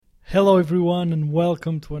Hello everyone and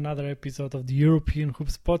welcome to another episode of the European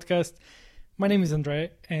Hoops podcast. My name is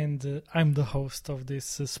Andre and I'm the host of this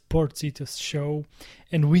Sports Ethos show,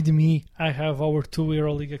 and with me I have our two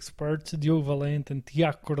Euroleague experts, Diogo Valente and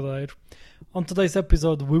Tiago Cordeiro. On today's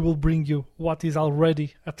episode we will bring you what is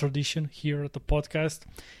already a tradition here at the podcast.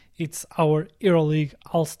 It's our Euroleague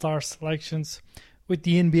All-Star selections. With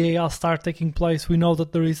the NBA All-Star taking place, we know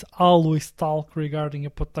that there is always talk regarding a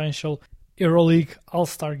potential Euroleague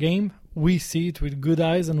All-Star game. We see it with good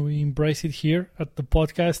eyes and we embrace it here at the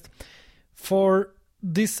podcast. For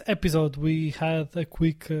this episode, we had a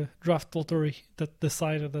quick draft lottery that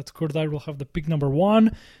decided that Cordeiro will have the pick number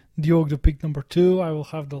 1, Diogo the pick number 2, I will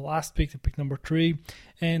have the last pick, the pick number 3,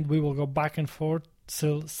 and we will go back and forth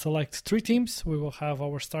to select 3 teams. We will have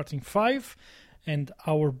our starting 5 and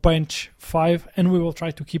our bench 5, and we will try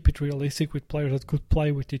to keep it realistic with players that could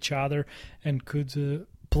play with each other and could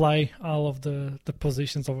play all of the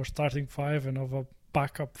positions of our starting 5 and of a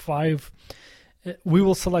backup 5. We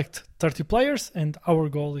will select 30 players, and our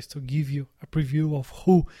goal is to give you a preview of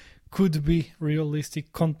who could be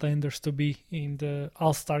realistic contenders to be in the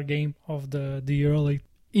All-Star game of the Euroleague,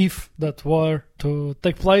 if that were to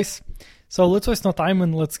take place. So let's waste no time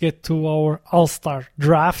and let's get to our All-Star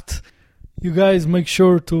draft. You guys make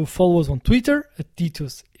sure to follow us on Twitter at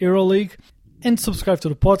Titus Euroleague and subscribe to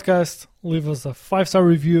the podcast. Leave us a 5-star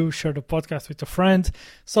review, share the podcast with a friend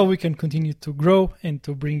so we can continue to grow and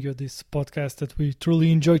to bring you this podcast that we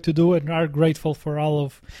truly enjoy to do and are grateful for all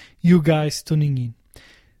of you guys tuning in.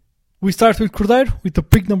 We start with Cordeiro with the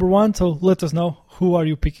pick number 1, so let us know, who are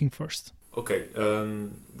you picking first? Okay,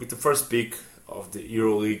 with the first pick of the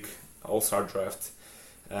Euroleague All-Star Draft,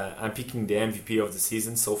 I'm picking the MVP of the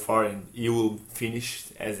season so far, and he will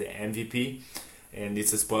finish as the MVP, and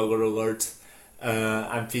it's a spoiler alert.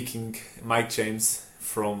 I'm picking Mike James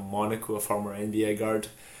from Monaco, a former NBA guard.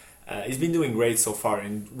 He's been doing great so far,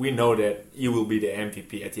 and we know that he will be the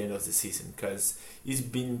MVP at the end of the season because he's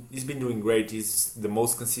been doing great. He's the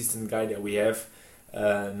most consistent guy that we have,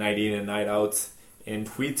 night in and night out. And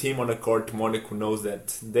with him on the court, Monaco knows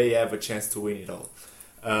that they have a chance to win it all.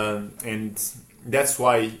 And that's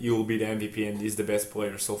why he will be the MVP and he's the best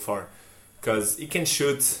player so far, because he can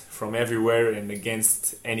shoot from everywhere and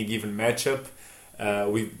against any given matchup.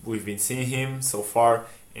 We've been seeing him so far,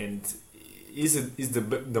 and he's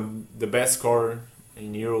the best scorer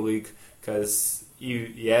in EuroLeague because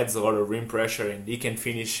he adds a lot of rim pressure and he can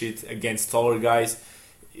finish it against taller guys.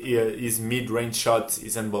 His mid-range shot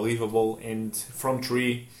is unbelievable, and from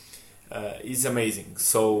 3 is amazing.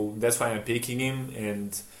 So that's why I'm picking him,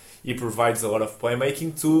 and he provides a lot of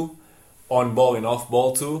playmaking too, on ball and off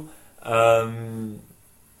ball too.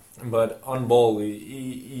 But on ball,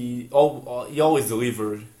 he always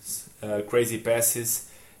delivers crazy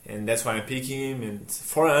passes, and that's why I'm picking him. And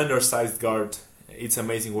for an undersized guard, it's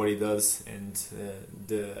amazing what he does and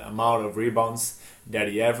the amount of rebounds that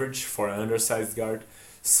he averages for an undersized guard.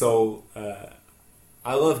 So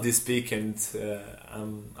I love this pick, and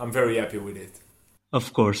I'm very happy with it.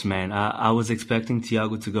 Of course, man. I was expecting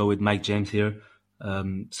Tiago to go with Mike James here.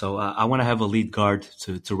 So I want to have a lead guard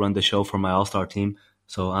to run the show for my All-Star team.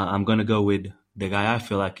 So I'm going to go with the guy I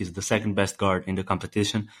feel like is the second best guard in the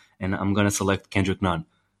competition, and I'm going to select Kendrick Nunn.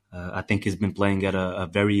 I think he's been playing at a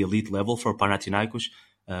very elite level for Panathinaikos,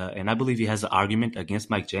 and I believe he has an argument against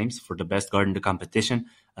Mike James for the best guard in the competition.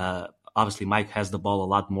 Obviously, Mike has the ball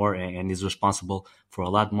a lot more and is responsible for a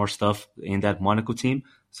lot more stuff in that Monaco team.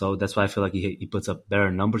 So that's why I feel like he puts up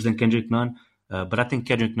better numbers than Kendrick Nunn. But I think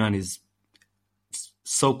Kendrick Nunn is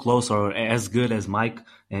so close or as good as Mike,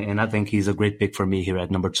 and I think he's a great pick for me here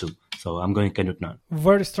at number 2. So I'm going Kendrick Nunn.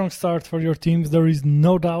 Very strong start for your teams. There is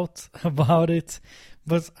no doubt about it.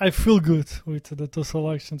 But I feel good with the 2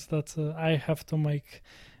 selections that I have to make.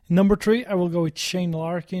 Number 3, I will go with Shane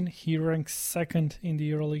Larkin. He ranks 2nd in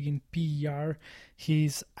the EuroLeague in PER.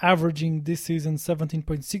 He's averaging this season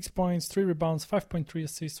 17.6 points, 3 rebounds, 5.3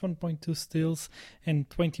 assists, 1.2 steals, and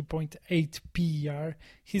 20.8 PER.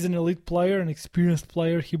 He's an elite player, an experienced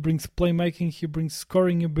player. He brings playmaking, he brings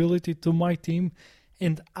scoring ability to my team,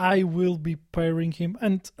 and I will be pairing him.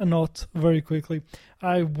 And a note very quickly,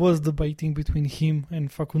 I was debating between him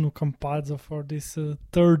and Facundo Campazzo for this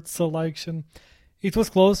 3rd selection. It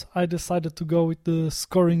was close. I decided to go with the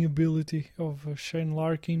scoring ability of Shane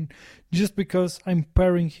Larkin just because I'm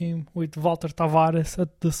pairing him with Walter Tavares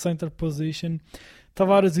at the center position.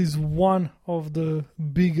 Tavares is one of the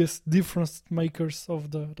biggest difference makers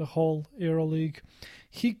of the whole Euroleague.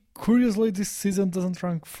 He curiously this season doesn't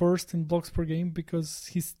rank first in blocks per game because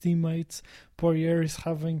his teammate Poirier is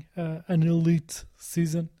having an elite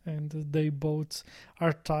season, and they both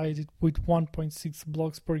are tied with 1.6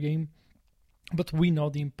 blocks per game. But we know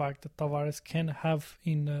the impact that Tavares can have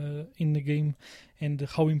in the game and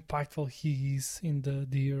how impactful he is in the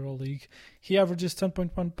EuroLeague. He averages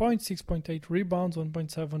 10.1 points, 6.8 rebounds,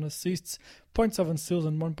 1.7 assists, 0.7 steals,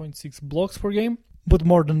 and 1.6 blocks per game. But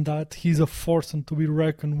more than that, he's a force and to be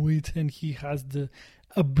reckoned with, and he has the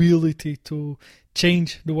ability to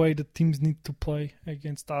change the way the teams need to play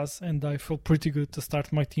against us. And I feel pretty good to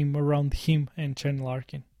start my team around him and Shane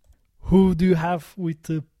Larkin. Who do you have with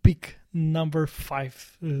pick number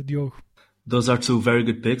 5, Diogo? Those are two very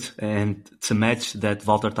good picks, and to match that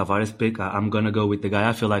Walter Tavares pick, I'm going to go with the guy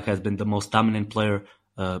I feel like has been the most dominant player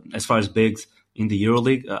as far as bigs in the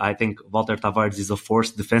EuroLeague. I think Walter Tavares is a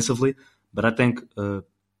force defensively, but I think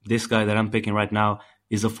this guy that I'm picking right now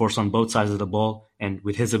is a force on both sides of the ball, and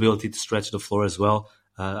with his ability to stretch the floor as well,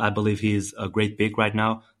 I believe he is a great pick right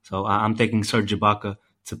now. So I'm taking Serge Ibaka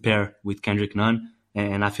to pair with Kendrick Nunn.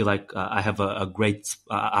 And I feel like I have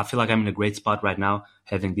I feel like I'm in a great spot right now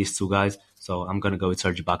having these two guys. So I'm going to go with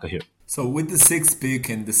Serge Ibaka here. So with the 6th pick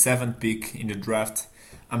and the 7th pick in the draft,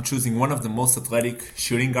 I'm choosing one of the most athletic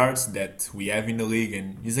shooting guards that we have in the league,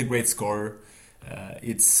 and he's a great scorer.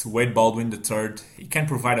 It's Wade Baldwin III. He can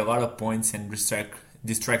provide a lot of points and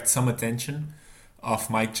distract some attention of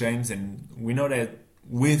Mike James, and we know that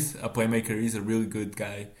with a playmaker, he's a really good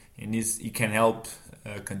guy, and he can help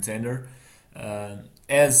a contender.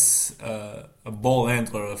 As a ball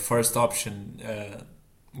handler, a first option,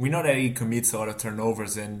 we know that he commits a lot of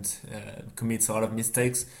turnovers and commits a lot of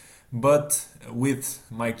mistakes. But with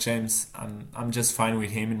Mike James, I'm just fine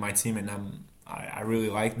with him in my team, and I really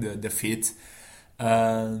like the fit.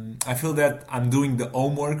 I feel that I'm doing the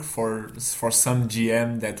homework for some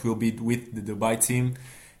GM that will be with the Dubai team,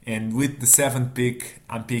 and with the 7th pick,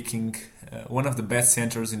 I'm picking one of the best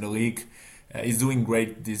centers in the league. He's doing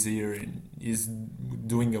great this year and he's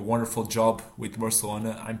doing a wonderful job with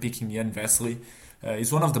Barcelona. I'm picking Jan Vesely.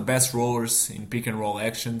 He's one of the best rollers in pick and roll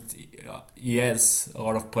action. He has a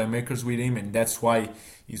lot of playmakers with him, and that's why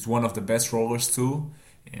he's one of the best rollers too.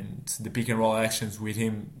 And the pick and roll actions with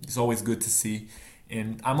him is always good to see.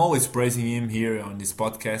 And I'm always praising him here on this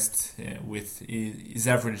podcast. He's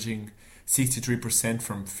averaging 63%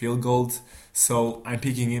 from field goal. So I'm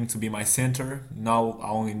picking him to be my center. Now I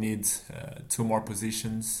only need 2 more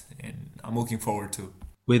positions, and I'm looking forward to.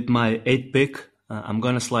 With my 8th pick, I'm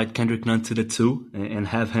going to slide Kendrick Nunn to the 2 and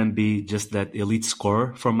have him be just that elite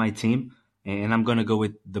scorer for my team. And I'm going to go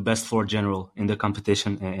with the best floor general in the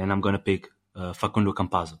competition, and I'm going to pick Facundo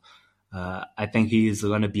Campazzo. I think he is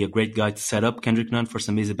going to be a great guy to set up Kendrick Nunn for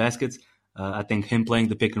some easy baskets. I think him playing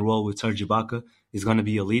the pick and roll with Serge Ibaka is going to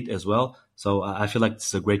be elite as well. So I feel like this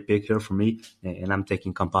is a great pick here for me, and I'm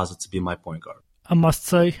taking Campazzo to be my point guard. I must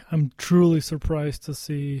say, I'm truly surprised to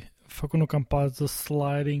see Facundo Campazzo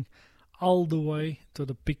sliding all the way to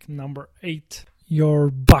the pick number 8. Your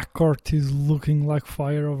backcourt is looking like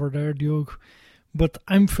fire over there, Diogo. But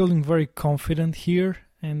I'm feeling very confident here,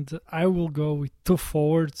 and I will go with 2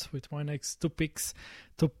 forwards with my next 2 picks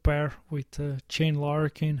to pair with Shane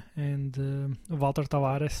Larkin and Walter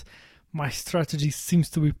Tavares. My strategy seems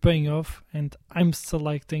to be paying off, and I'm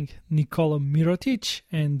selecting Nikola Mirotic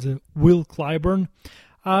and Will Clyburn.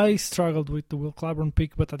 I struggled with the Will Clyburn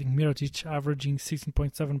pick, but I think Mirotic averaging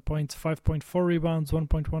 16.7 points, 5.4 rebounds,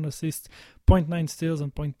 1.1 assists, 0.9 steals,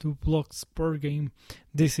 and 0.2 blocks per game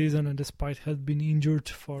this season. And despite had been injured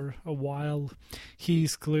for a while, he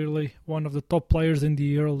is clearly one of the top players in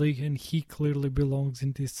the EuroLeague, and he clearly belongs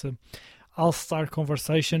in this all-star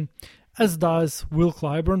conversation, as does Will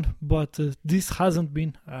Clyburn. But this hasn't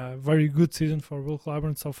been a very good season for Will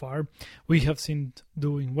Clyburn so far. We have seen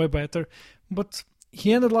doing way better, but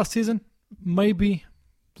he ended last season maybe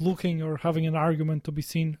looking or having an argument to be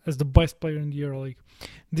seen as the best player in the EuroLeague.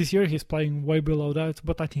 This year he's playing way below that,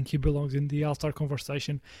 but I think he belongs in the All-Star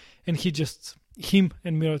conversation, and him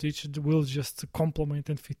and Mirotic will just complement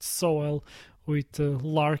and fit so well with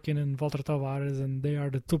Larkin and Walter Tavares, and they are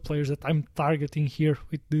the 2 players that I'm targeting here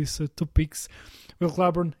with these 2 picks. Will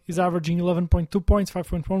Clyburn is averaging 11.2 points,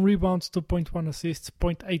 5.1 rebounds, 2.1 assists,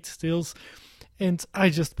 0.8 steals, and I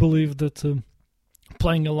just believe that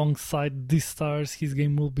playing alongside these stars, his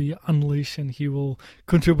game will be unleashed and he will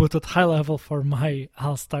contribute at high level for my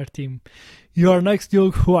All-Star team. You are next,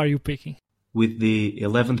 Diogo. Who are you picking? With the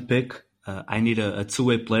 11th pick, I need a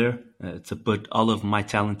 2-way player to put all of my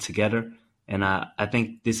talent together. And I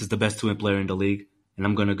think this is the best 2-way player in the league. and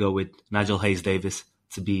I'm going to go with Nigel Hayes-Davis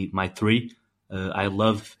to be my 3. I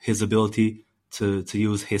love his ability to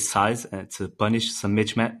use his size and to punish some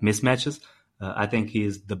mismatches. I think he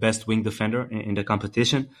is the best wing defender in the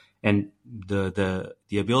competition, and the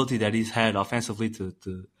ability that he's had offensively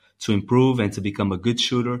to improve and to become a good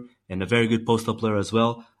shooter and a very good post-up player as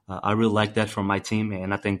well. I really like that from my team,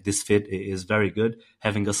 and I think this fit is very good.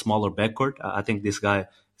 Having a smaller backcourt, I think this guy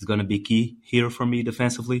is going to be key here for me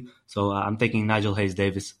defensively. So I'm taking Nigel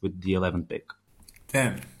Hayes-Davis with the 11th pick.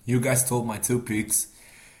 Damn, you guys stole my 2 picks.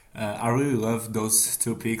 I really love those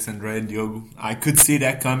 2 picks, Andre and Diogo. I could see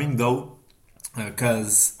that coming though,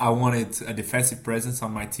 because I wanted a defensive presence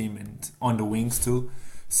on my team and on the wings too.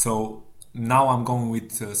 So now I'm going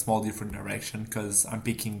with a small different direction because I'm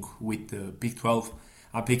picking with the pick 12.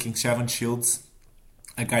 I'm picking Shevan Shields,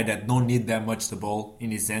 a guy that don't need that much the ball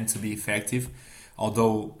in his hand to be effective.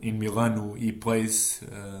 Although in Milan he plays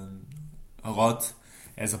a lot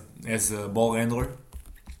as a ball handler.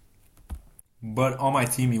 But on my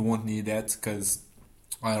team, he won't need that because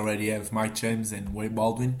I already have Mike James and Wade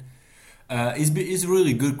Baldwin. He's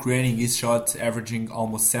really good creating his shot, averaging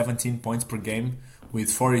almost 17 points per game with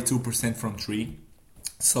 42% from 3.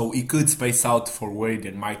 So he could space out for Wade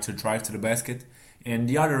and Mike to drive to the basket. And on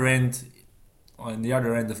the other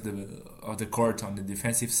end of the court, on the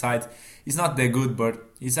defensive side, he's not that good,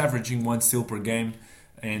 but he's averaging 1 steal per game,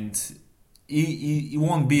 and he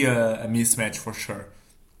won't be a mismatch for sure.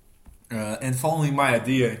 And following my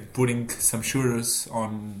idea, putting some shooters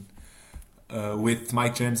on with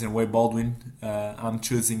Mike James and Wade Baldwin, I'm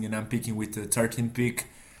choosing and I'm picking with the 13th pick.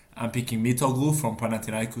 I'm picking Mitoglu from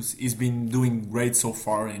Panathinaikos. He's been doing great so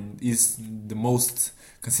far and is the most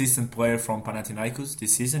consistent player from Panathinaikos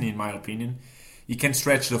this season, in my opinion. He can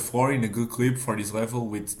stretch the floor in a good clip for this level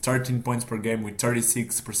with 13 points per game with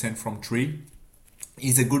 36% from 3.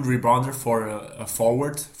 He's a good rebounder for a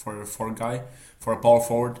forward, for a power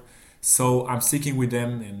forward. So I'm sticking with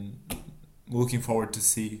them and looking forward to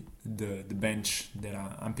see the bench that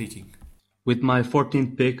I'm picking. With my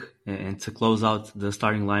 14th pick, and to close out the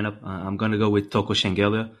starting lineup, I'm going to go with Toko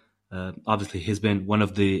Shengelia. Obviously, he's been one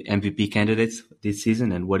of the MVP candidates this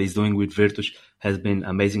season, and what he's doing with Virtus has been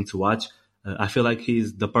amazing to watch. I feel like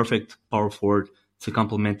he's the perfect power forward to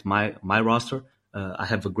complement my roster. I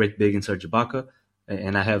have a great big in Serge Ibaka,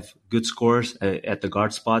 and I have good scorers at the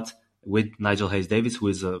guard spot with Nigel Hayes-Davis, who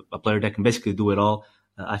is a player that can basically do it all.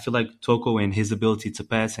 I feel like Toko and his ability to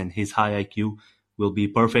pass and his high IQ will be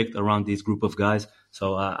perfect around this group of guys.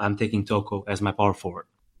 So I'm taking Toko as my power forward.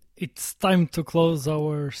 It's time to close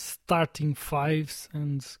our starting 5s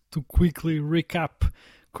and to quickly recap.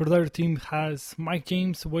 Cordero team has Mike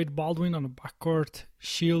James, Wade Baldwin on the backcourt,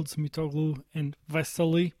 Shields, Mitoglu, and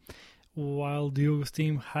Vesely, while Diogo's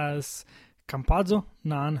team has Campazzo,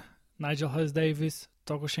 Nan, Nigel Hayes-Davis,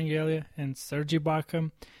 Toko Shengelia, and Serge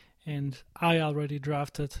Ibaka. And I already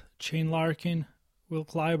drafted Shane Larkin, Will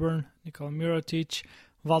Clyburn, Nikola Mirotic,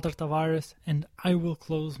 Walter Tavares, and I will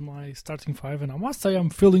close my starting 5. And I must say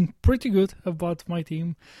I'm feeling pretty good about my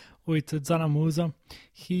team with Zana Musa.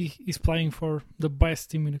 He is playing for the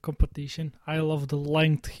best team in the competition. I love the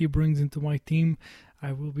length he brings into my team.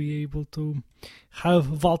 I will be able to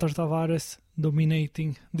have Walter Tavares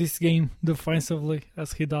dominating this game defensively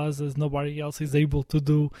as he does, as nobody else is able to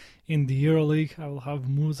do in the Euroleague. I will have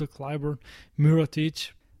Musa, Clyburn,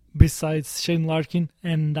 Mirotic, besides Shane Larkin,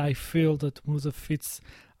 and I feel that Musa fits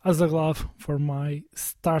as a glove for my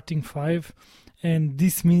starting 5. And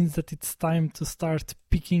this means that it's time to start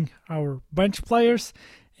picking our bench players,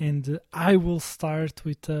 and I will start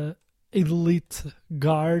with another elite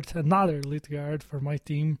guard for my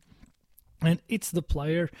team, and it's the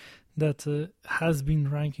player that has been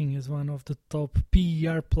ranking as one of the top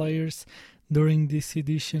PER players during this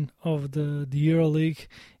edition of the Euroleague.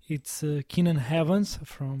 It's Keenan Evans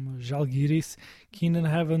from Žalgiris. Keenan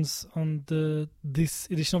Evans on this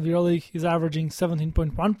edition of the Euroleague is averaging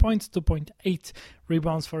 17.1 points, 2.8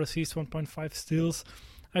 rebounds for assists, 1.5 steals.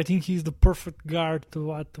 I think he's the perfect guard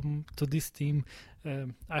to add to this team.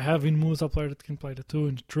 I have in Musa a player that can play the 2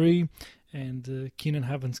 and 3, and Keenan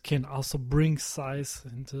Evans can also bring size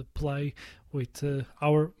into play with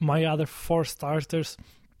my other 4 starters,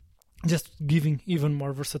 just giving even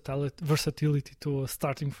more versatility to a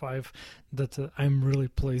starting 5 that I'm really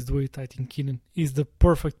pleased with. I think Keenan is the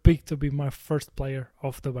perfect pick to be my first player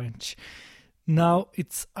off the bench. Now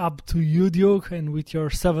it's up to you, Diogo, and with your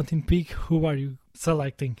 17th pick, who are you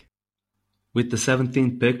selecting? With the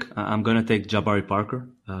 17th pick, I'm going to take Jabari Parker.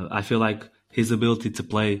 I feel like his ability to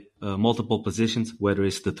play multiple positions, whether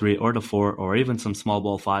it's the 3 or the 4 or even some small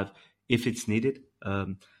ball 5, if it's needed.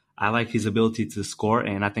 I like his ability to score,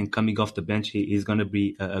 and I think coming off the bench, he's going to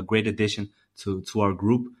be a great addition to our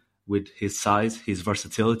group with his size, his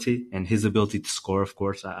versatility, and his ability to score, of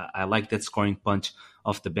course. I like that scoring punch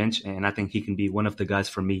off the bench, and I think he can be one of the guys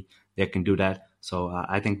for me that can do that. So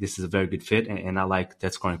I think this is a very good fit, and I like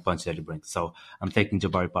that scoring punch that he brings. So I'm taking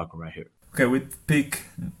Jabari Parker right here. Okay, with pick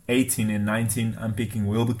 18 and 19, I'm picking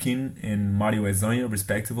Wilbekin and Mario Hezonja,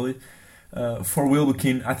 respectively. For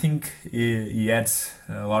Wilbekin, I think he adds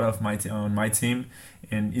a lot of on my team,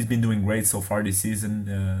 and he's been doing great so far this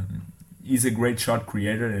season. He's a great shot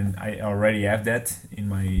creator, and I already have that in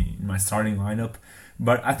my starting lineup.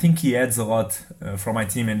 But I think he adds a lot for my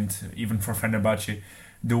team and even for Fenerbahce.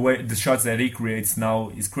 The shots that he creates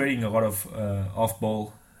now is creating a lot of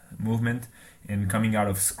off-ball movement and coming out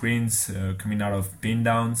of screens, coming out of pin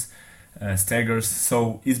downs, staggers.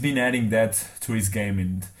 So he's been adding that to his game,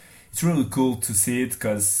 and it's really cool to see it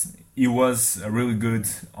because he was a really good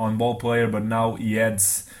on-ball player, but now he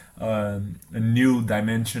adds a new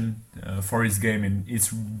dimension for his game, and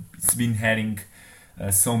it's been adding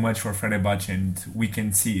so much for Fenerbahce, and we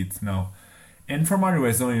can see it now. And for Mario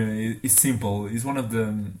Hezonja, it's simple. He's one of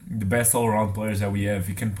the best all-around players that we have.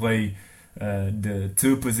 He can play the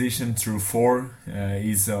two positions through four.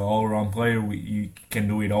 He's an all-around player. He can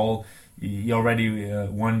do it all. He already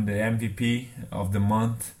won the MVP of the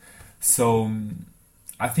month. So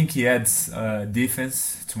I think he adds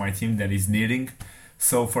defense to my team that is needing.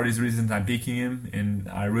 So for these reasons, I'm picking him, and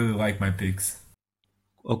I really like my picks.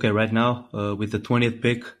 Okay, right now, with the 20th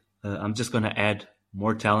pick, I'm just going to add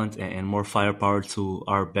more talent and more firepower to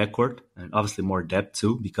our backcourt, and obviously more depth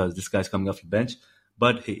too, because this guy's coming off the bench.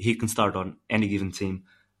 But he can start on any given team.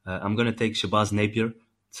 I'm going to take Shabazz Napier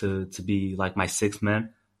to be like my sixth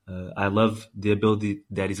man. I love the ability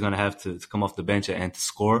that he's going to have to come off the bench and to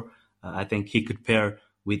score. I think he could pair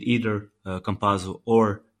with either Campazzo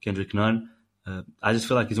or Kendrick Nunn. I just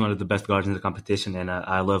feel like he's one of the best guards in the competition, and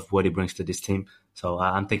I love what he brings to this team. So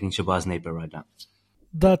I'm taking Shabazz Napier right now.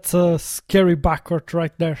 That's a scary backcourt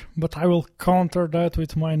right there, but I will counter that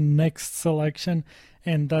with my next selection,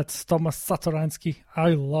 and that's Thomas Satoransky. I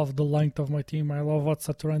love the length of my team. I love what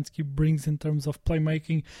Satoransky brings in terms of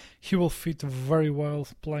playmaking. He will fit very well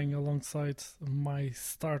playing alongside my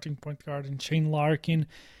starting point guard in Shane Larkin.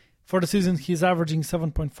 For the season, he's averaging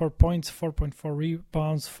 7.4 points, 4.4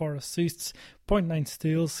 rebounds, 4 assists, 0.9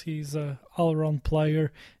 steals. He's an all-around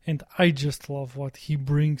player, and I just love what he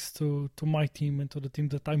brings to my team and to the team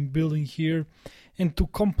that I'm building here. And to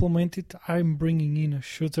complement it, I'm bringing in a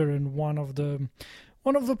shooter and one of the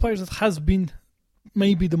players that has been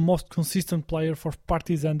maybe the most consistent player for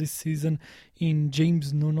Partizan this season in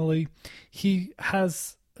James Nunnally. He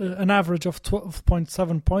has an average of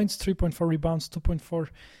 12.7 points, 3.4 rebounds, 2.4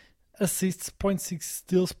 assists, 0.6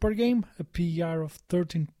 steals per game, a PER of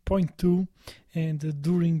 13.2, and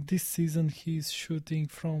during this season he's shooting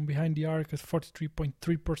from behind the arc at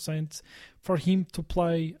 43.3%. For him to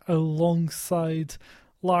play alongside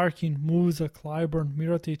Larkin, Musa, Clyburn,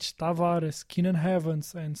 Mirotic, Tavares, Keenan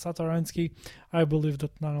Evans, and Satoransky, I believe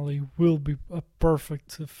that Nunnally will be a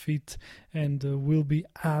perfect fit and will be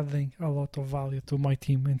adding a lot of value to my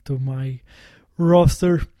team and to my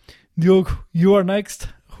roster. Diogo, you are next.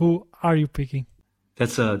 Who are you picking?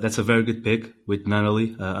 That's a very good pick with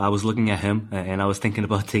Nunnally. I was looking at him and I was thinking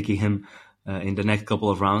about taking him in the next couple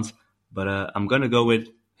of rounds, but I'm gonna go with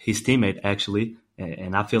his teammate actually,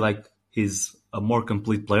 and I feel like he's a more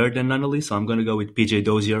complete player than Nunnally, so I'm gonna go with PJ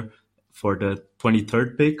Dozier for the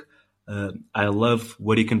 23rd pick. I love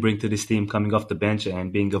what he can bring to this team coming off the bench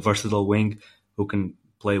and being a versatile wing who can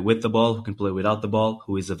play with the ball, who can play without the ball,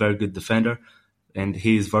 who is a very good defender, and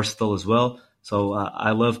he's versatile as well. So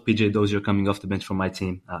I love PJ Dozier coming off the bench for my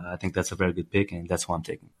team. I think that's a very good pick, and that's who I'm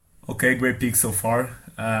taking. Okay, great pick so far.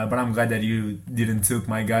 But I'm glad that you didn't took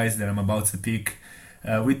my guys that I'm about to pick.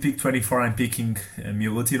 With pick 24, I'm picking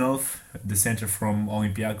Milutinov, the center from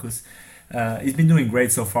Olympiacos. He's been doing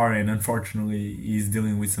great so far, and unfortunately, he's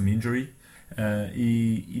dealing with some injury.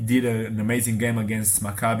 He did an amazing game against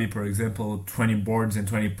Maccabi, for example, 20 boards and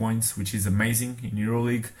 20 points, which is amazing in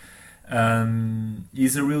Euroleague.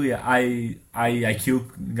 He's a really high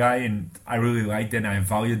IQ guy, and I really like that. I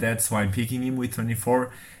value that, so I'm picking him with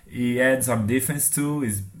 24. He adds on defense too.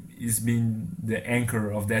 He's been the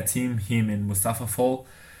anchor of that team, him and Mustafa Fall,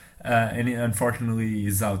 and unfortunately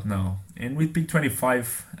he's out now. And with pick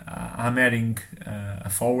 25, I'm adding a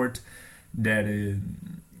forward that is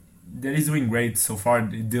doing great so far.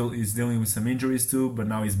 He's dealing with some injuries too, but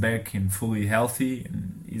now he's back and fully healthy,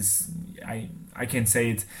 and I can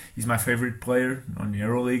say it. He's my favorite player on the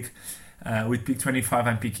Euroleague. With pick 25,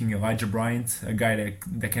 I'm picking Elijah Bryant, a guy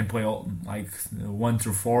that can play all, like 1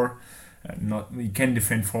 through 4. He can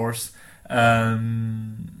defend fours.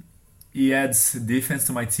 He adds defense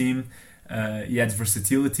to my team. He adds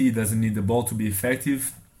versatility. He doesn't need the ball to be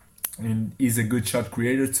effective, and he's a good shot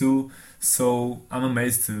creator too. So I'm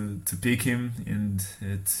amazed to pick him and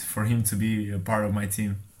for him to be a part of my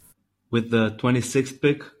team. With the 26th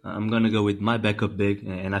pick, I'm going to go with my backup big,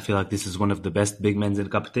 and I feel like this is one of the best big men in the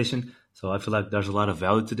competition. So I feel like there's a lot of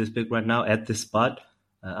value to this pick right now at this spot.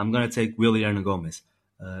 I'm going to take Willy Hernangomez.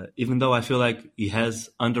 Even though I feel like he has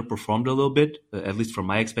underperformed a little bit, at least for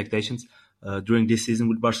my expectations, during this season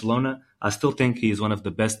with Barcelona, I still think he is one of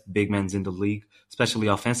the best big men in the league, especially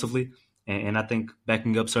offensively. And I think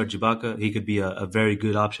backing up Serge Ibaka, he could be a very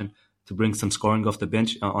good option to bring some scoring off the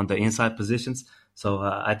bench on the inside positions. So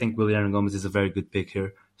I think Willy Hernangomez is a very good pick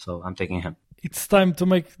here. So I'm taking him. It's time to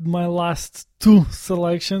make my last 2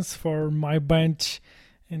 selections for my bench.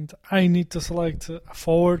 And I need to select a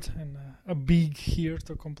forward and a big here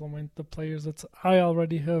to complement the players that I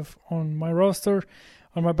already have on my roster.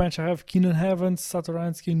 On my bench I have Keenan Evans,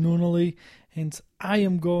 Satoransky, Nunnally, and I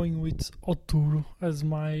am going with Oturu as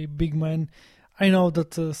my big man. I know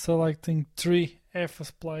that selecting 3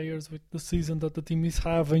 FS players with the season that the team is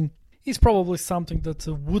having is probably something that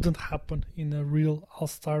wouldn't happen in a real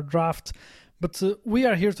All-Star draft. But we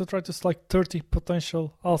are here to try to select 30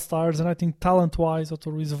 potential All-Stars, and I think talent-wise,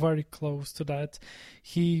 Oturu is very close to that.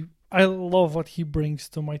 I love what he brings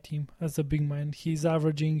to my team as a big man. He's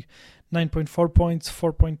averaging 9.4 points,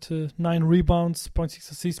 4.9 rebounds, 0.6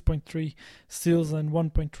 assists, 0.3 steals, and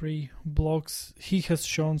 1.3 blocks. He has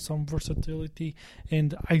shown some versatility,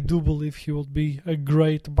 and I do believe he will be a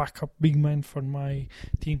great backup big man for my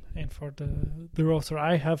team and for the roster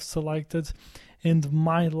I have selected. And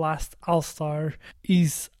my last All-Star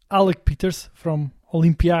is Alec Peters from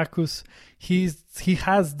Olympiacos. He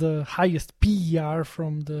has the highest PER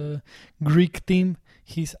from the Greek team.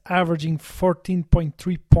 He's averaging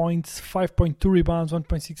 14.3 points, 5.2 rebounds,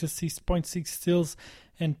 1.6 assists, 0.6 steals,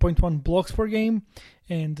 and 0.1 blocks per game.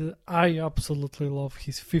 And I absolutely love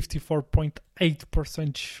his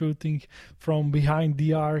 54.8% shooting from behind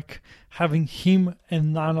the arc. Having him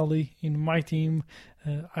and Nunnally in my team,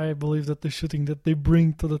 I believe that the shooting that they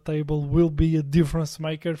bring to the table will be a difference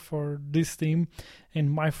maker for this team.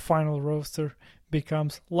 And my final roster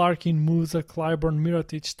becomes Larkin, Musa, Clyburn,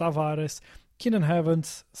 Mirotic, Tavares, Keenan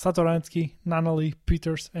Evans, Satoransky, Nunnally,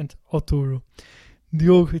 Peters, and Oturu.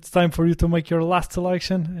 Diogo, it's time for you to make your last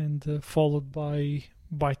selection, and followed by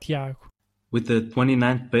Thiago. With the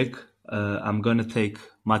 29th pick, I'm going to take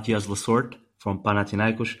Matias Lasorte from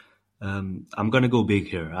Panathinaikos. I'm going to go big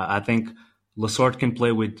here. I think Lasorte can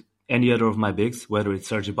play with any other of my bigs, whether it's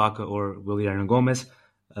Serge Ibaka or Willy Hernangomez.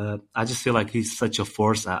 I just feel like he's such a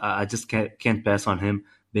force. I just can't pass on him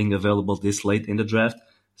being available this late in the draft.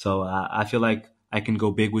 So I feel like I can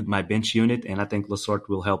go big with my bench unit, and I think Lasorte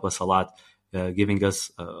will help us a lot, giving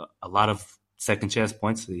us a lot of second chance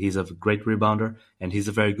points. He's a great rebounder, and he's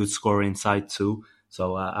a very good scorer inside too.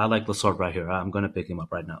 So I like Lasorte right here. I'm going to pick him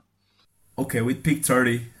up right now. Okay, with pick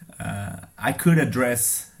 30, I could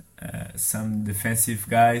address some defensive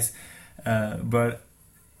guys, but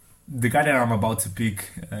the guy that I'm about to pick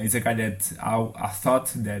is a guy that I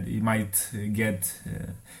thought that he might get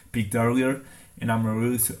picked earlier, and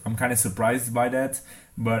I'm kind of surprised by that.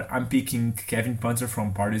 But I'm picking Kevin Punter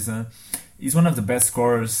from Partizan. He's one of the best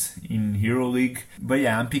scorers in Euroleague. But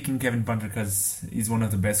yeah, I'm picking Kevin Punter because he's one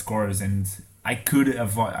of the best scorers, and I couldn't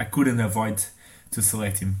avoid to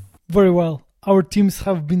select him. Very well. Our teams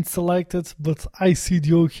have been selected, but I see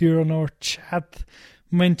Diogo here on our chat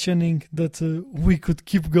mentioning that we could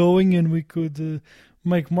keep going and we could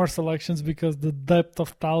make more selections because the depth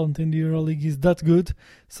of talent in the Euroleague is that good.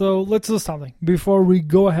 So let's do something. Before we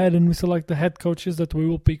go ahead and we select the head coaches that we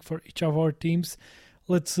will pick for each of our teams,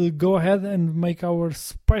 let's go ahead and make our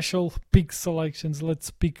special pick selections. Let's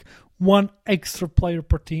pick one extra player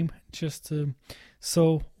per team, just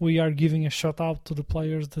so we are giving a shout out to the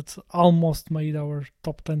players that almost made our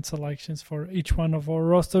top 10 selections for each one of our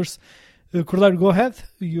rosters. Cordero, go ahead.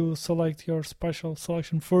 You select your special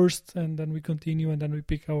selection first, and then we continue, and then we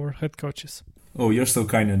pick our head coaches. Oh, you're so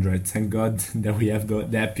kind, Andre. Thank God that we have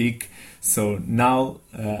that pick. So now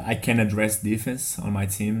I can address defense on my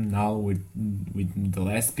team now with the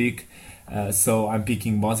last pick. So I'm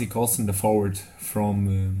picking Mozzie Colson, the forward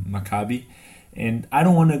from Maccabi. And I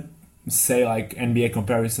don't want to say like NBA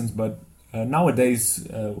comparisons, but nowadays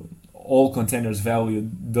all contenders value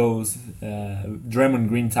those Draymond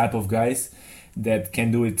Green type of guys that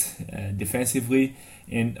can do it defensively,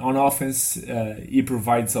 and on offense he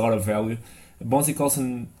provides a lot of value. Bonzi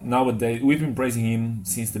Colson nowadays, we've been praising him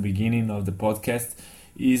since the beginning of the podcast.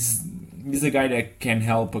 Is a guy that can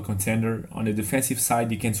help a contender on the defensive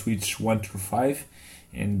side. He can switch 1 through 5,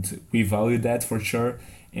 and we value that for sure.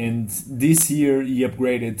 And this year he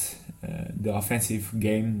upgraded the offensive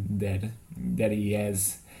game that he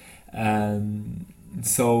has.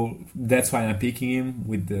 So that's why I'm picking him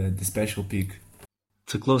with the special pick.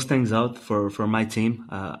 To close things out for my team,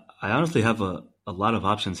 I honestly have a lot of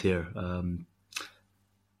options here.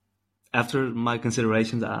 After my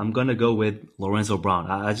considerations, I'm gonna go with Lorenzo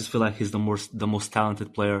Brown. I just feel like he's the most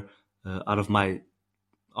talented player out of my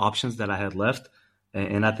options that I had left,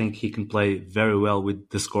 and I think he can play very well with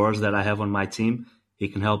the scores that I have on my team. He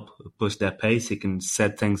can help push that pace. He can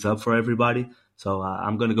set things up for everybody. So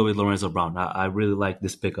I'm gonna go with Lorenzo Brown. I really like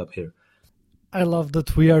this pickup here. I love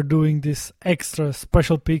that we are doing this extra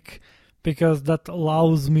special pick because that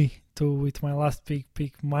allows me to, with my last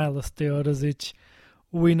pick Milos Teodosic.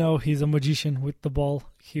 We know he's a magician with the ball.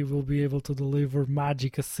 He will be able to deliver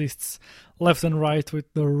magic assists left and right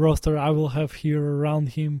with the roster I will have here around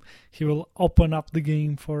him. He will open up the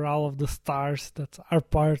game for all of the stars that are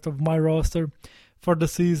part of my roster. For the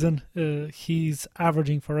season, he's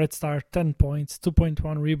averaging for Red Star 10 points,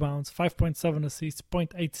 2.1 rebounds, 5.7 assists,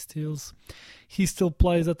 0.8 steals. He still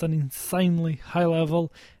plays at an insanely high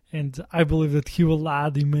level, and I believe that he will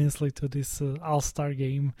add immensely to this All-Star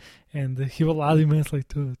game, and he will add immensely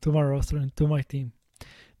to my roster and to my team.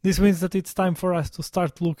 This means that it's time for us to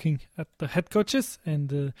start looking at the head coaches,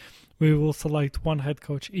 and we will select one head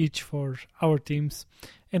coach each for our teams.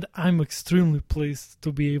 And I'm extremely pleased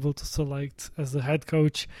to be able to select as the head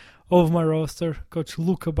coach of my roster, Coach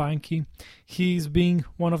Luka Banki. He's being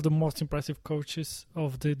one of the most impressive coaches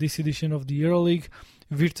of this edition of the Euroleague.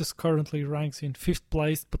 Virtus currently ranks in 5th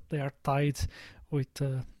place, but they are tied with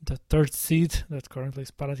the 3rd seed that currently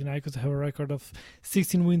is Panathinaikos. They have a record of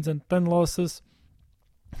 16 wins and 10 losses.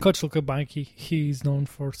 Coach Luka Banki, he is known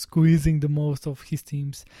for squeezing the most of his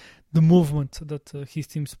teams, the movement that his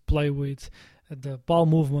teams play with, the ball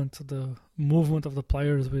movement, the movement of the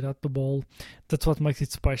players without the ball. That's what makes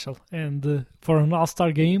it special. And for an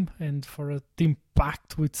all-star game and for a team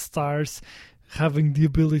packed with stars, having the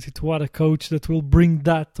ability to add a coach that will bring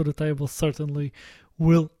that to the table certainly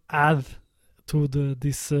will add to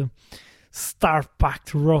this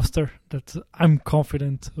star-packed roster that I'm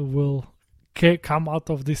confident will come out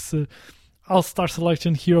of this all-star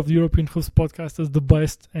selection here of the European Hoops podcast as the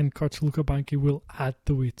best, and Coach Luka Banki will add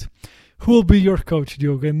to it. Who will be your coach,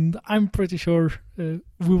 Diogo? And I'm pretty sure we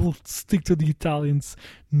will stick to the Italians,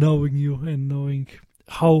 knowing you and knowing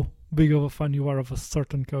how big of a fan you are of a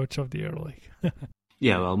certain coach of the EuroLeague.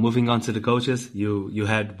 Yeah, well, moving on to the coaches, you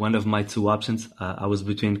had one of my two options. I was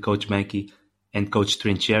between Coach Banki and Coach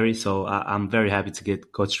Trinchieri, so I'm very happy to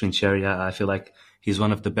get Coach Trinchieri. I feel like he's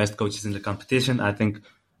one of the best coaches in the competition. I think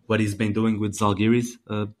what he's been doing with Zalgiris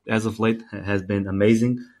as of late has been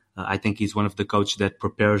amazing. I think he's one of the coaches that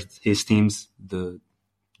prepares his teams the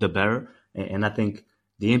better. And I think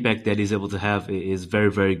the impact that he's able to have is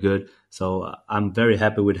very, very good. So I'm very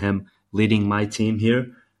happy with him leading my team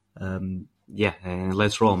here. Yeah, and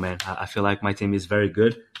let's roll, man. I feel like my team is very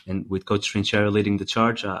good. And with Coach Trinchieri leading the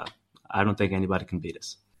charge, I don't think anybody can beat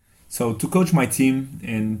us. So to coach my team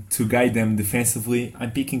and to guide them defensively,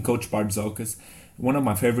 I'm picking Coach Bartzokas, one of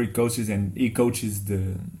my favorite coaches, and he coaches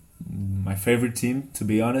my favorite team, to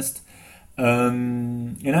be honest.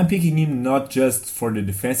 And I'm picking him not just for the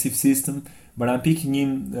defensive system, but I'm picking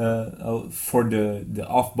him for the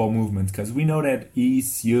off-ball movement, because we know that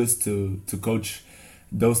he's used to coach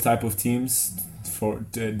those type of teams, for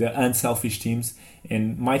the unselfish teams,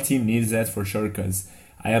 and my team needs that for sure, because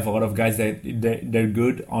I have a lot of guys that they're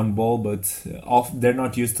good on ball, but they're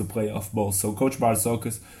not used to play off ball. So Coach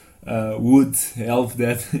Bartzokas would help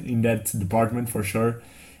that in that department for sure.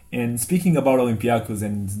 And speaking about Olympiacos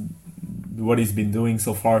and what he's been doing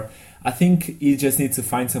so far, I think he just needs to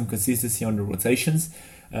find some consistency on the rotations,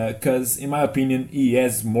 because in my opinion he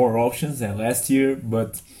has more options than last year.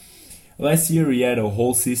 But last year he had a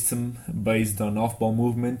whole system based on off-ball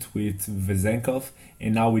movement with Vezenkov,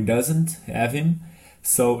 and now he doesn't have him.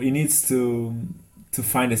 So he needs to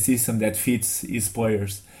find a system that fits his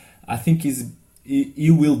players. I think he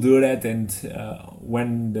will do that, and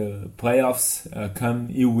when the playoffs come,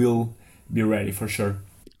 he will be ready for sure.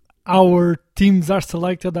 Our teams are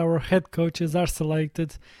selected, our head coaches are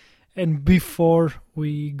selected, and before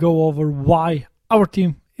we go over why our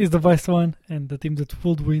team is the best one and the team that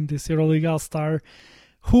would win this EuroLeague All-Star,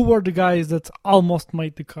 who were the guys that almost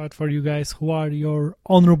made the cut for you guys? Who are your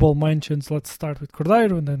honorable mentions? Let's start with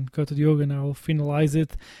Cordeiro and then go to Diogo, and I will finalize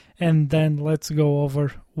it. And then let's go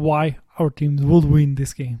over why our teams would win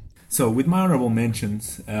this game. So with my honorable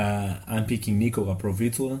mentions, I'm picking Nikola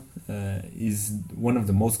Provitla. He's one of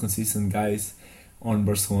the most consistent guys on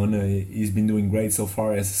Barcelona. He's been doing great so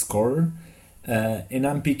far as a scorer. And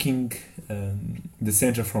I'm picking the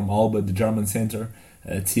center from Alba, the German center,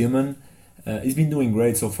 Tillman. He's been doing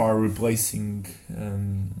great so far, replacing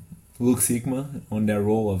Luke Sigma on their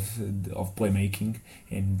role of playmaking,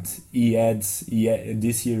 and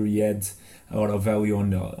this year he adds a lot of value on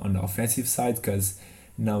the offensive side, because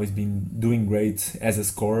now he's been doing great as a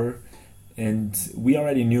scorer, and we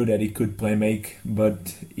already knew that he could play make,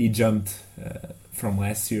 but he jumped from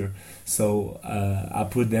last year, so I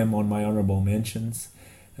put them on my honorable mentions.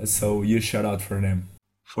 So you shout out for them.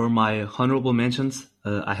 For my honorable mentions,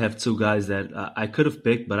 I have two guys that I could have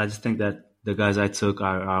picked, but I just think that the guys I took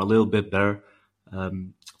are a little bit better.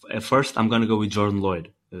 At first, I'm going to go with Jordan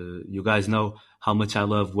Lloyd. You guys know how much I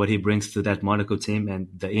love what he brings to that Monaco team and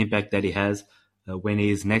the impact that he has when he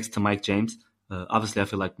is next to Mike James. Obviously, I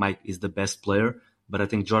feel like Mike is the best player, but I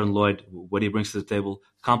think Jordan Lloyd, what he brings to the table,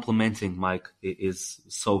 complementing Mike, is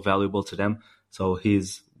so valuable to them. So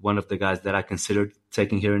he's one of the guys that I considered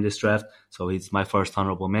taking here in this draft. So he's my first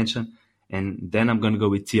honorable mention. And then I'm going to go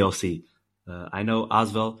with TLC. I know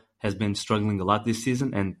Asvel has been struggling a lot this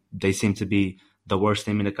season, and they seem to be the worst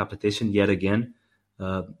team in the competition yet again.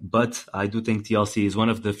 But I do think TLC is one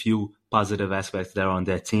of the few positive aspects that are on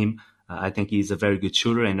that team. I think he's a very good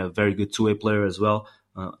shooter and a very good two-way player as well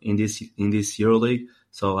in this Euroleague.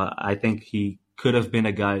 So I think he could have been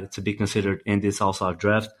a guy to be considered in this All-Star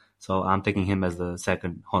draft. So I'm taking him as the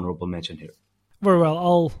second honorable mention here. Very well.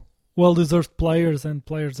 All well-deserved players and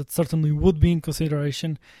players that certainly would be in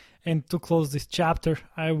consideration. And to close this chapter,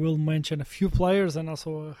 I will mention a few players and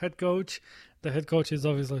also a head coach. The head coach is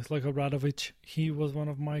obviously Zlatko Obradovic. He was one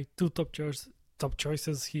of my two top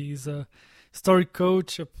choices. He is a historic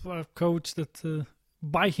coach, a coach that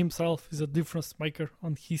by himself is a difference maker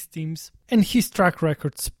on his teams. And his track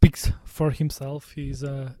record speaks for himself. He's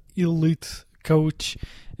an elite coach,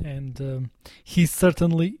 and he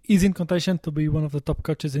certainly is in contention to be one of the top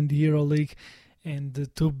coaches in the Euroleague, and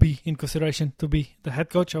to be in consideration to be the head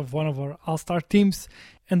coach of one of our all-star teams.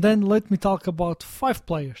 And then let me talk about 5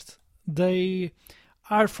 players. They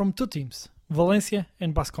are from 2 teams, Valencia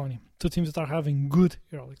and Baskonia. 2 teams that are having good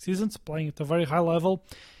Euroleague seasons, playing at a very high level.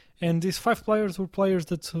 And these 5 players were players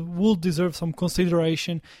that would deserve some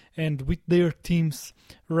consideration, and with their teams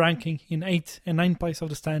ranking in 8th and 9th place of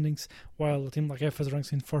the standings, while a team like Efes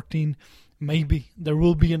ranks in 14, maybe there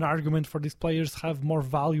will be an argument for these players to have more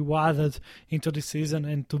value added into this season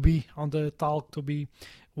and to be on the talk, to be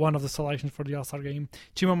one of the selections for the All-Star game.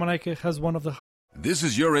 Chima Moneke has one of the... This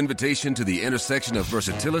is your invitation to the intersection of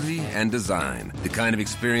versatility and design. The kind of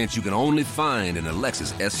experience you can only find in a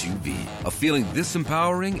Lexus SUV. A feeling this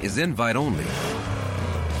empowering is invite only.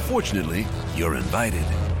 Fortunately, you're invited.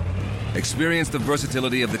 Experience the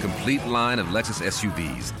versatility of the complete line of Lexus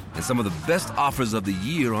SUVs and some of the best offers of the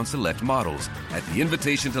year on select models at the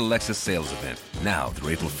Invitation to Lexus sales event, now through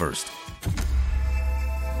April 1st.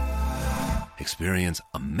 Experience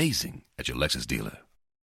amazing at your Lexus dealer.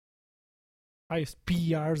 highest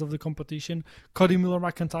PERs of the competition. Cody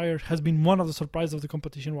Miller-McIntyre has been one of the surprises of the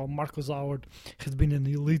competition, while Marcus Howard has been an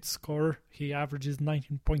elite scorer. He averages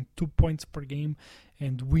 19.2 points per game,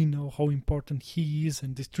 and we know how important he is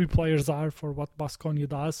and these 3 players are for what Baskonia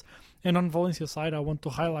does. And on Valencia's side, I want to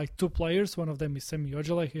highlight 2 players. One of them is Semi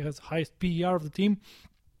Ojeleye. He has the highest PER of the team.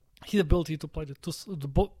 His ability to play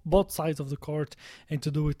both sides of the court and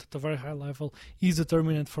to do it at a very high level is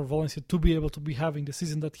determinant for Valencia to be able to be having the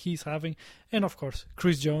season that he's having. And of course,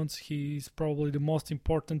 Chris Jones, he's probably the most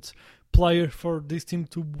important player for this team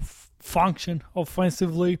to function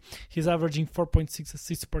offensively. He's averaging 4.6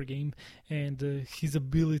 assists per game, and his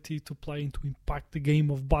ability to play and to impact the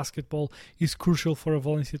game of basketball is crucial for a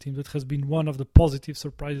Valencia team that has been one of the positive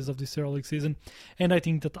surprises of this Euroleague season. And I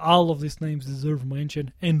think that all of these names deserve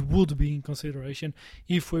mention and would be in consideration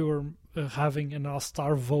if we were having an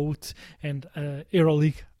All-Star vote and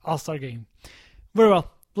Euroleague All-Star game. Very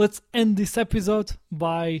well, let's end this episode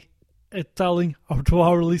by telling to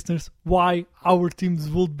our listeners why our teams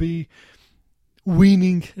would be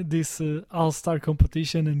winning this All-Star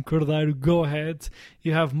competition. And Cordeiro, go ahead.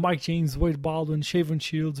 You have Mike James, Wade Baldwin, Shavon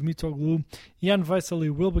Shields, Mitoglu, Jan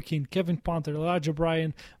Vesely, Wilbekin, Kevin Ponter, Elijah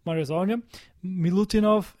Bryan, Mario Zonia,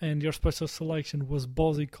 Milutinov, and your special selection was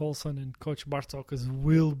Bozy Colson, and Coach Bartokas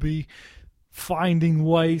will be finding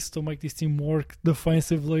ways to make this team work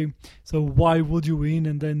defensively. So why would you win?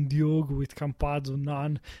 And then Diogo with Campazzo,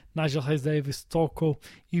 Nan, Nigel Hayes-Davis, Toko,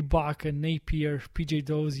 Ibaka, Napier, PJ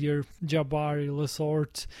Dozier, Jabari,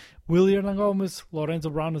 Lesort, William Gomez, Lorenzo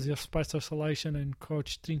Brown as your special selection, and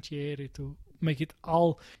Coach Trinchieri to make it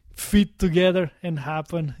all fit together and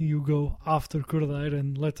happen. You go after Cordeiro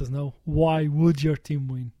and let us know why would your team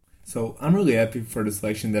win. So I'm really happy for the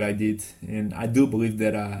selection that I did, and I do believe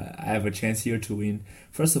that I have a chance here to win.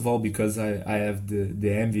 First of all, because I have the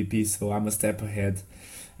MVP, so I'm a step ahead.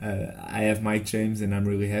 I have Mike James, and I'm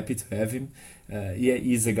really happy to have him.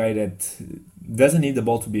 He's a guy that doesn't need the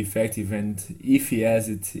ball to be effective, and if he has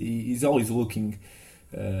it, he's always looking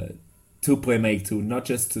to play make too, not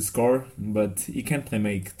just to score, but he can play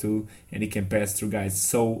make too, and he can pass through guys.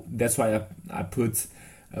 So that's why I put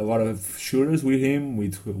a lot of shooters with him,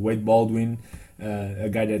 with Wade Baldwin, a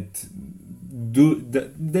guy that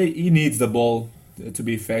he needs the ball to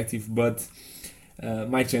be effective, but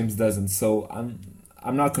Mike James doesn't. So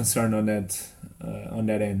I'm not concerned on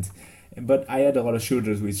that end. But I had a lot of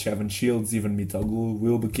shooters with Shavon Shields, even Mitoglu,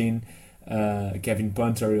 Wilbekin, Kevin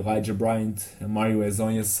Punter, Elijah Bryant, Mario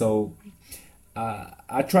Ezonia. So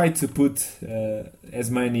I tried to put as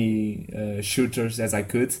many shooters as I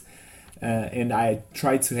could. And I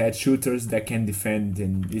try to add shooters that can defend,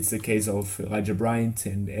 and it's the case of Elijah Bryant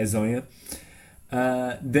and Ezonia.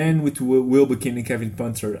 Then with Wilbekin and Kevin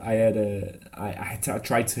Punter, I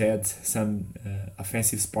tried to add some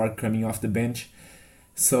offensive spark coming off the bench.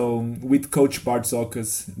 So with Coach Bart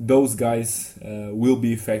Zokas, those guys will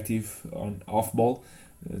be effective on off ball.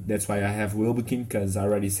 That's why I have Wilbekin, because I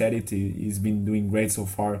already said it. He's been doing great so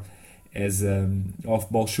far as off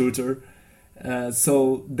ball shooter.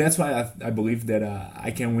 So that's why I believe that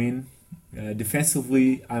I can win.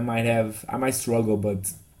 Defensively, I might struggle,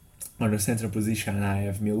 but on the center position, I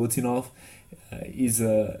have Milutinov. He's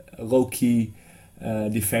a low-key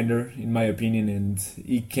defender, in my opinion, and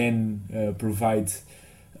he can provide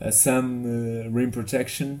some rim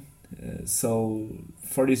protection. So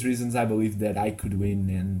for these reasons, I believe that I could win,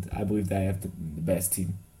 and I believe that I have the best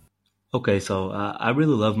team. Okay, so I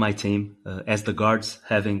really love my team. As the guards,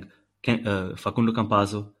 having Facundo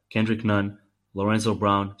Campazzo, Kendrick Nunn, Lorenzo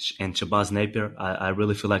Brown, and Shabazz Napier. I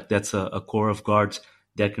really feel like that's a core of guards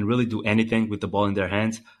that can really do anything with the ball in their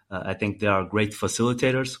hands. I think they are great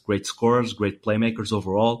facilitators, great scorers, great playmakers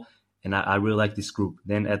overall, and I really like this group.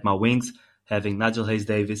 Then at my wings, having Nigel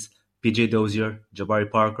Hayes-Davis, PJ Dozier, Jabari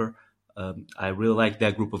Parker. I really like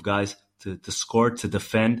that group of guys to score, to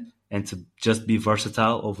defend, and to just be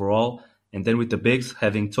versatile overall. And then with the bigs,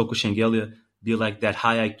 having Toko Shengelia be like that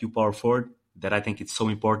high IQ power forward that I think it's so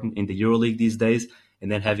important in the Euroleague these days.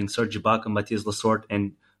 And then having Serge Ibaka, Matias Lesort,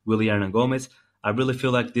 and Willy Hernan Gomez, I really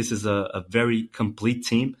feel like this is a very complete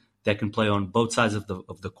team that can play on both sides of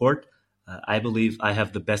the court. I believe I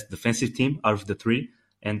have the best defensive team out of the three.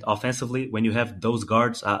 And offensively, when you have those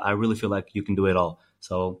guards, I really feel like you can do it all.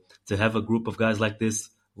 So to have a group of guys like this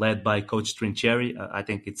led by Coach Trinchieri, I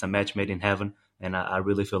think it's a match made in heaven. And I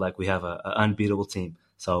really feel like we have an unbeatable team.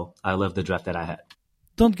 So I love the draft that I had.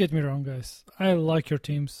 Don't get me wrong, guys. I like your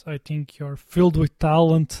teams. I think you're filled with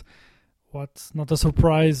talent. What's not a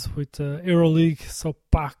surprise with Euroleague, so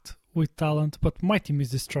packed with talent. But my team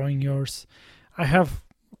is destroying yours. I have,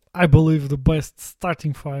 I believe, the best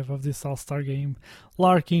starting five of this All-Star game.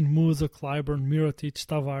 Larkin, Musa, Clyburn, Mirotic,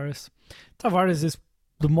 Tavares. Tavares is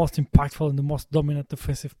the most impactful and the most dominant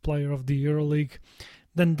defensive player of the Euroleague.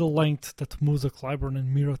 Then the length that Musa, Clyburn,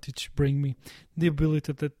 and Mirotic bring me, the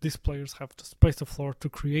ability that these players have to space the floor to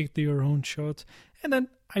create their own shot, and then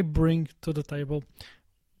I bring to the table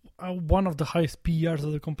one of the highest PERs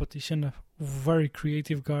of the competition, a very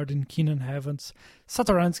creative guard in Keenan Evans,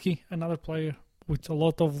 Satoransky, another player with a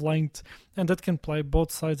lot of length, and that can play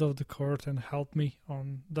both sides of the court and help me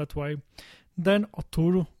on that way. Then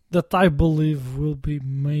Oturu, that I believe will be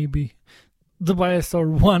maybe the best or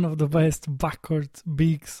one of the best backcourt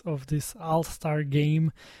bigs of this All-Star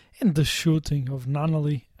game, and the shooting of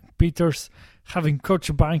Nunnally and Peters, having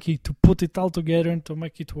Coach Banky to put it all together and to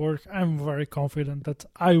make it work. I'm very confident that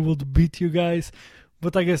I would beat you guys,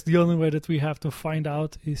 but I guess the only way that we have to find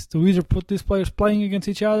out is to either put these players playing against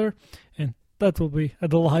each other, and that will be a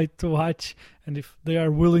delight to watch, and if they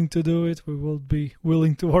are willing to do it, we will be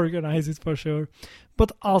willing to organize it for sure,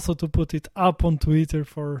 but also to put it up on Twitter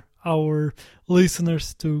for our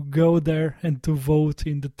listeners to go there and to vote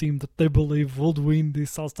in the team that they believe would win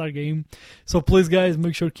this All-Star game. So please, guys,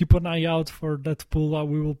 make sure keep an eye out for that poll.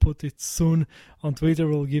 We will put it soon on Twitter.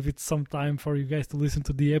 We'll give it some time for you guys to listen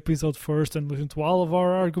to the episode first and listen to all of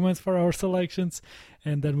our arguments for our selections,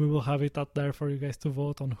 and then we will have it out there for you guys to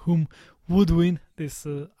vote on whom would win this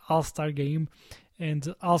All-Star game.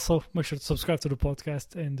 And also make sure to subscribe to the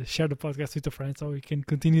podcast and share the podcast with your friends so we can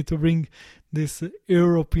continue to bring these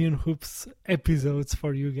European Hoops episodes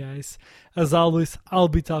for you guys. As always, I'll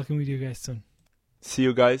be talking with you guys soon. See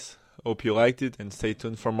you guys. Hope you liked it and stay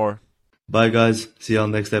tuned for more. Bye, guys. See you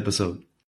on next episode.